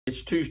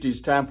It's Tuesday.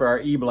 It's time for our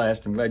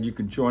e-blast. I'm glad you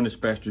could join us.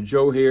 Pastor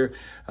Joe here.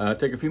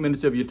 Take a few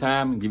minutes of your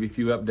time and give you a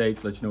few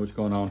updates, let you know what's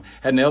going on.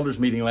 Had an elders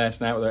meeting last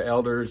night with our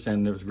elders,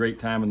 and it was a great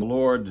time in the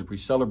Lord. We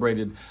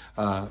celebrated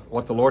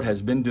what the Lord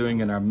has been doing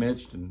in our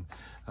midst, and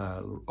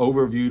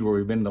overviewed where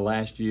we've been the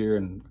last year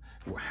and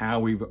how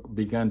we've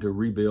begun to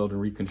rebuild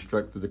and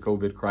reconstruct through the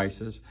COVID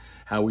crisis,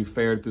 how we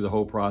fared through the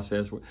whole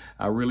process.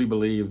 I really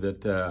believe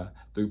that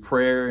through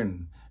prayer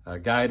and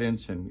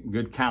guidance and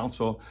good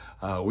counsel,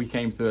 we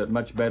came through it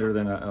much better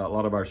than a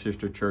lot of our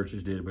sister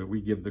churches did. But we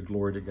give the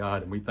glory to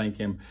God, and we thank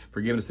Him for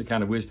giving us the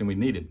kind of wisdom we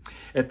needed.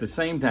 At the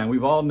same time,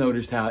 we've all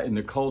noticed how in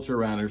the culture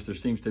around us there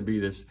seems to be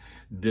this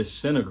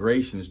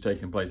disintegration that's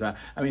taking place. I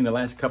mean, the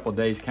last couple of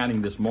days,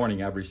 counting this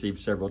morning, I've received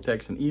several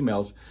texts and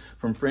emails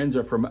from friends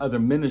or from other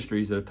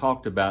ministries that have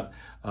talked about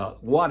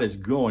what is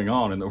going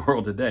on in the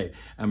world today.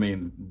 I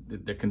mean,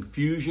 the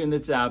confusion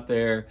that's out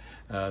there,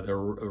 the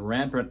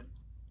rampant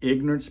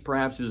ignorance,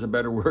 perhaps is a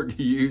better word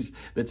to use,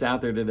 that's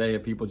out there today,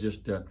 of people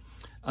just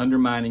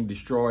undermining,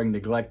 destroying,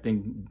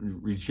 neglecting,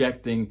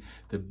 rejecting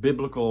the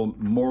biblical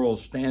moral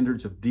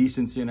standards of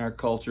decency in our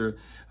culture,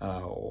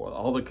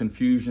 all the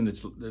confusion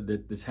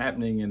that's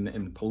happening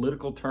in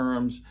political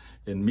terms,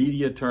 in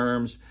media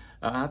terms.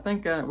 I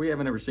think we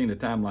haven't ever seen a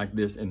time like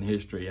this in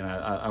history. And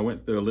I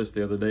went through a list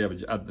the other day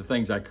of the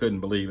things I couldn't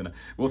believe. And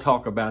we'll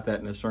talk about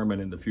that in a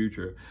sermon in the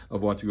future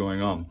of what's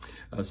going on.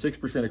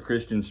 6% of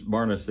Christians,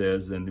 Barna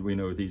says, and we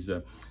know he's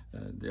a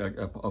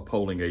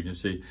polling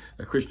agency,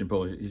 a Christian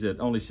polling, he said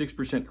only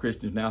 6%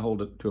 Christians now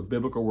hold to a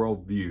biblical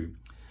worldview.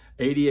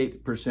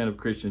 88% of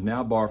Christians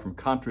now borrow from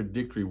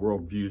contradictory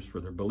worldviews for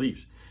their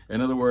beliefs.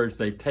 In other words,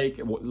 they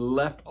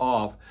left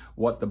off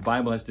what the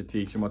Bible has to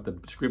teach and what the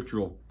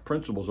scriptural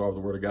principles are of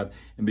the Word of God,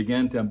 and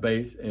began to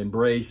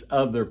embrace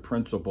other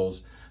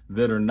principles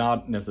that are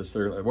not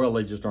necessarily, well,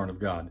 they just aren't of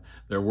God.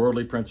 They're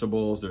worldly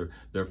principles,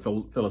 they're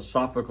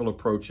philosophical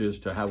approaches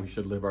to how we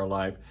should live our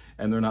life,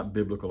 and they're not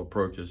biblical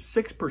approaches.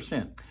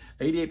 6%,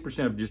 88%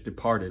 have just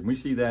departed. And we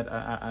see that.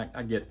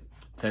 I get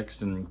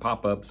texts and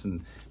pop-ups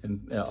and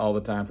all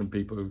the time from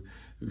people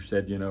who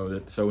said, you know,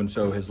 that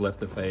so-and-so has left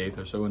the faith,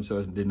 or so-and-so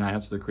has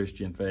denounced the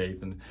Christian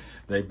faith, and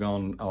they've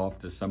gone off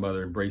to some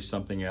other, embraced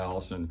something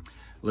else. And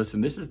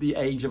listen, this is the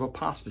age of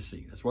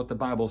apostasy. That's what the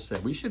Bible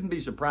said. We shouldn't be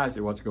surprised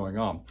at what's going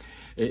on.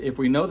 If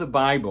we know the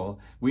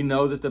Bible, we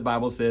know that the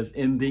Bible says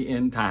in the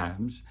end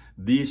times,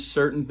 these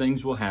certain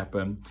things will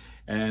happen,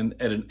 and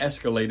at an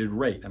escalated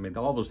rate. I mean,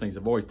 all those things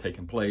have always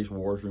taken place: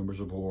 wars, rumors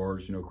of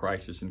wars, you know,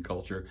 crisis in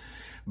culture,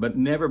 but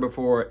never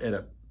before at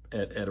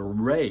a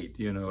rate,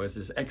 you know, as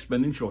this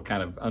exponential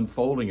kind of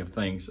unfolding of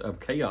things, of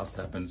chaos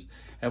happens,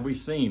 have we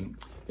seen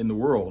in the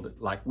world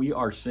like we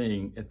are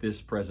seeing at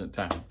this present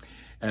time.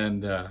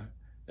 And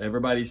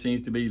everybody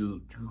seems to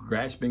be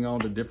grasping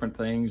onto different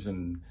things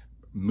and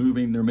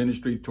moving their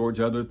ministry towards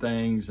other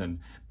things and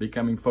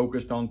becoming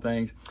focused on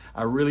things.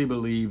 I really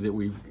believe that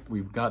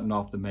we've gotten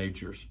off the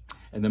majors,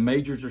 and the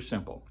majors are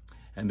simple.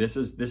 And this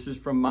is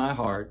from my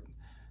heart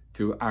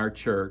to our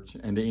church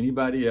and to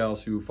anybody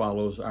else who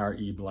follows our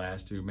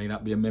e-blast, who may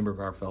not be a member of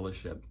our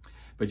fellowship.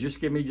 But just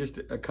give me just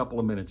a couple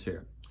of minutes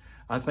here.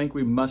 I think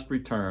we must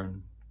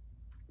return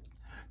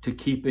to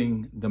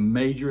keeping the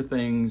major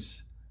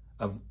things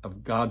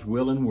of God's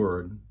will and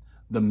word,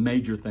 the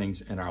major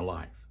things in our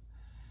life.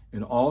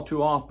 And all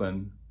too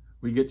often,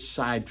 we get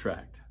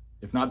sidetracked,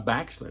 if not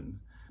backslidden,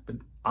 but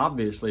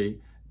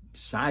obviously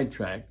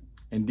sidetracked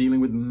and dealing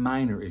with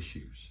minor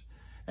issues.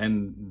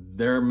 And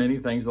there are many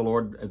things the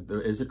Lord,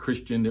 as a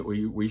Christian, that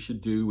we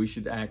should do, we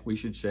should act, we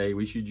should say,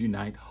 we should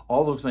unite.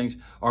 All those things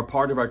are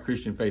part of our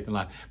Christian faith and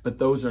life, but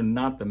those are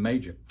not the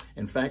major.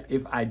 In fact,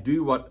 if I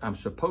do what I'm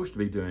supposed to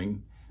be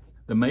doing,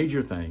 the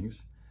major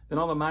things, then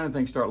all the minor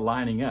things start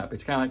lining up.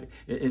 It's kind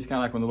of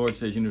like when the Lord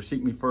says, you know,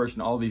 seek me first,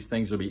 and all these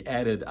things will be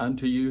added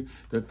unto you: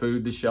 the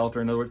food, the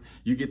shelter. In other words,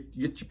 you get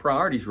your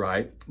priorities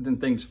right, then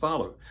things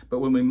follow. But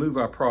when we move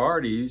our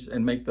priorities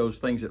and make those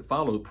things that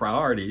follow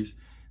priorities,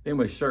 then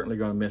we're certainly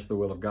going to miss the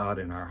will of God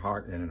in our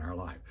heart and in our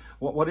life.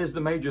 What is the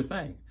major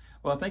thing?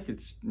 Well, I think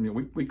it's, you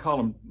know, we call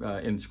them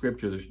in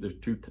Scripture, there's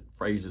two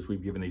phrases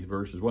we've given these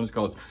verses. One is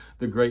called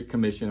the Great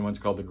Commission, and one's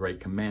called the Great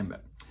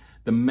Commandment.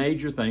 The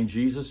major thing,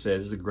 Jesus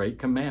says, is the Great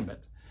Commandment.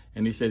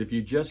 And He said, if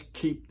you just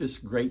keep this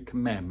great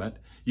commandment,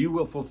 you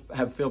will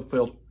have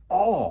fulfilled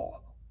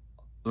all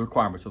the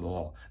requirements of the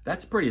law.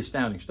 That's a pretty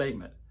astounding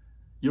statement.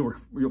 You'll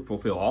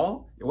fulfill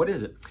all? What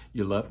is it?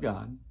 You love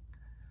God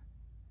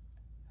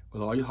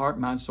with all your heart,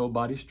 mind, soul,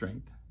 body,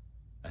 strength.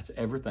 That's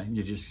everything.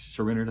 You just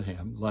surrender to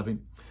Him, love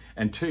Him.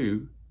 And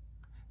two,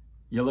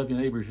 you love your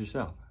neighbors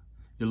yourself.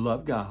 You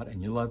love God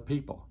and you love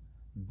people.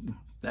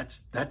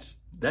 That's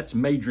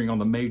majoring on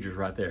the majors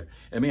right there.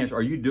 I mean,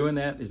 are you doing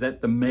that? Is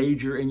that the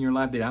major in your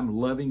life? That I'm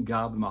loving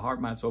God with my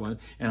heart, mind, soul, and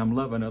I'm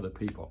loving other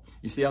people.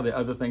 You see how the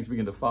other things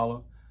begin to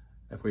follow?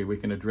 If we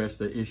can address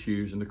the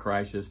issues and the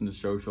crisis and the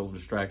social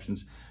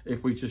distractions,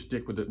 if we just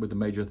stick with the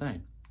major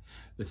thing.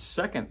 The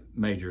second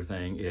major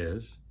thing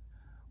is,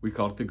 we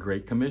call it the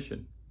Great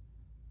Commission.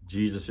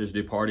 Jesus'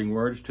 departing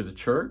words to the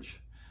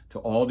church, to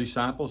all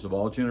disciples of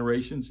all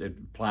generations. It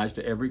applies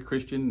to every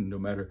Christian, no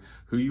matter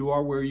who you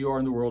are, where you are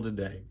in the world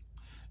today.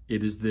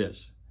 It is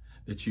this,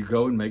 that you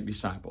go and make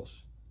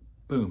disciples.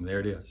 Boom, there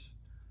it is.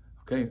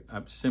 Okay,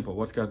 simple.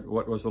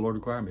 What was the Lord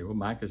require me? Well,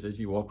 Micah says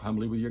you walk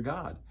humbly with your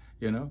God.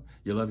 You know,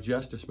 you love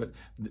justice, but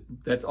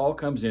that all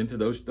comes into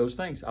those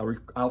things.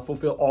 I'll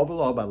fulfill all the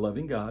law by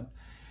loving God.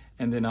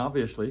 And then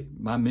obviously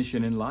my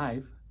mission in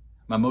life,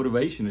 my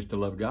motivation is to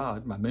love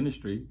God. My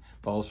ministry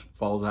falls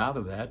out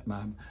of that,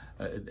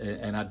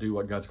 and I do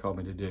what God's called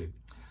me to do.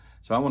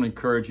 So I want to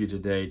encourage you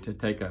today to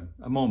take a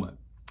moment,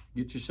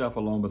 get yourself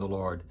alone with the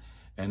Lord,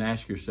 and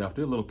ask yourself,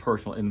 do a little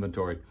personal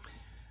inventory.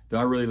 Do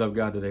I really love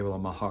God today with all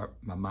my heart,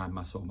 my mind,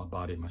 my soul, my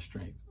body, and my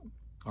strength?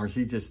 Or is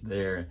he just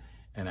there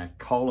and I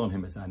call on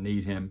him as I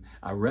need him?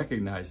 I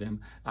recognize him.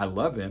 I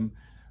love him.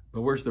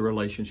 But where's the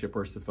relationship?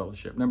 Where's the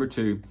fellowship? Number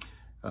two,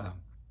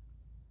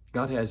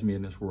 God has me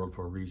in this world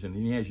for a reason,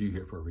 and he has you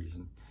here for a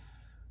reason.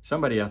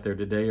 Somebody out there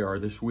today or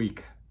this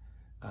week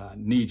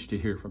needs to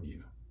hear from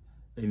you.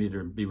 They need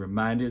to be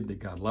reminded that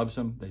God loves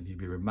them. They need to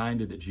be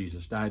reminded that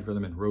Jesus died for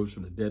them and rose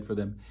from the dead for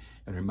them,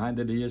 and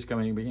reminded that he is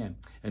coming again.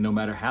 And no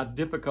matter how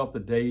difficult the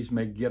days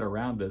may get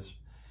around us,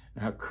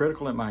 and how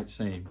critical it might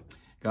seem,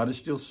 God is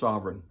still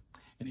sovereign,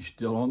 and he's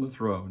still on the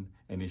throne,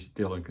 and he's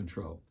still in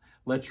control.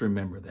 Let's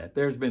remember that.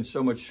 There's been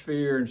so much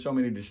fear and so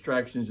many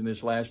distractions in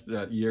this last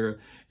year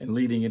and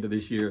leading into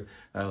this year.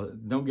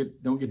 Don't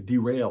get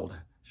derailed.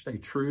 Stay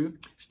true,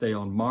 stay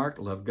on mark,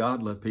 love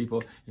God, love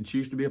people, and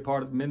choose to be a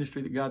part of the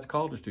ministry that God's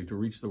called us to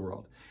reach the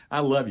world.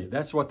 I love you.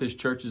 That's what this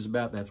church is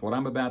about. That's what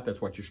I'm about.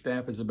 That's what your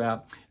staff is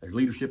about. Their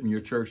leadership in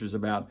your church is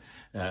about.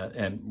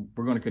 And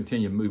we're going to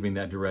continue moving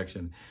that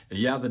direction. And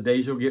yeah, the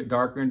days will get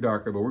darker and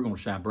darker, but we're going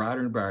to shine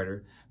brighter and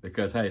brighter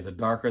because, hey, the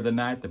darker the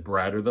night, the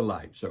brighter the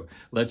light. So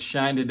let's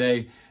shine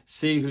today.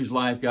 See whose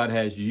life God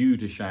has you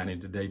to shine in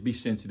today. Be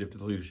sensitive to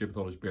the leadership of the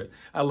Holy Spirit.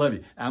 I love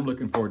you. I'm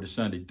looking forward to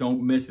Sunday.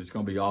 Don't miss it. It's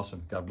going to be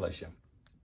awesome. God bless you.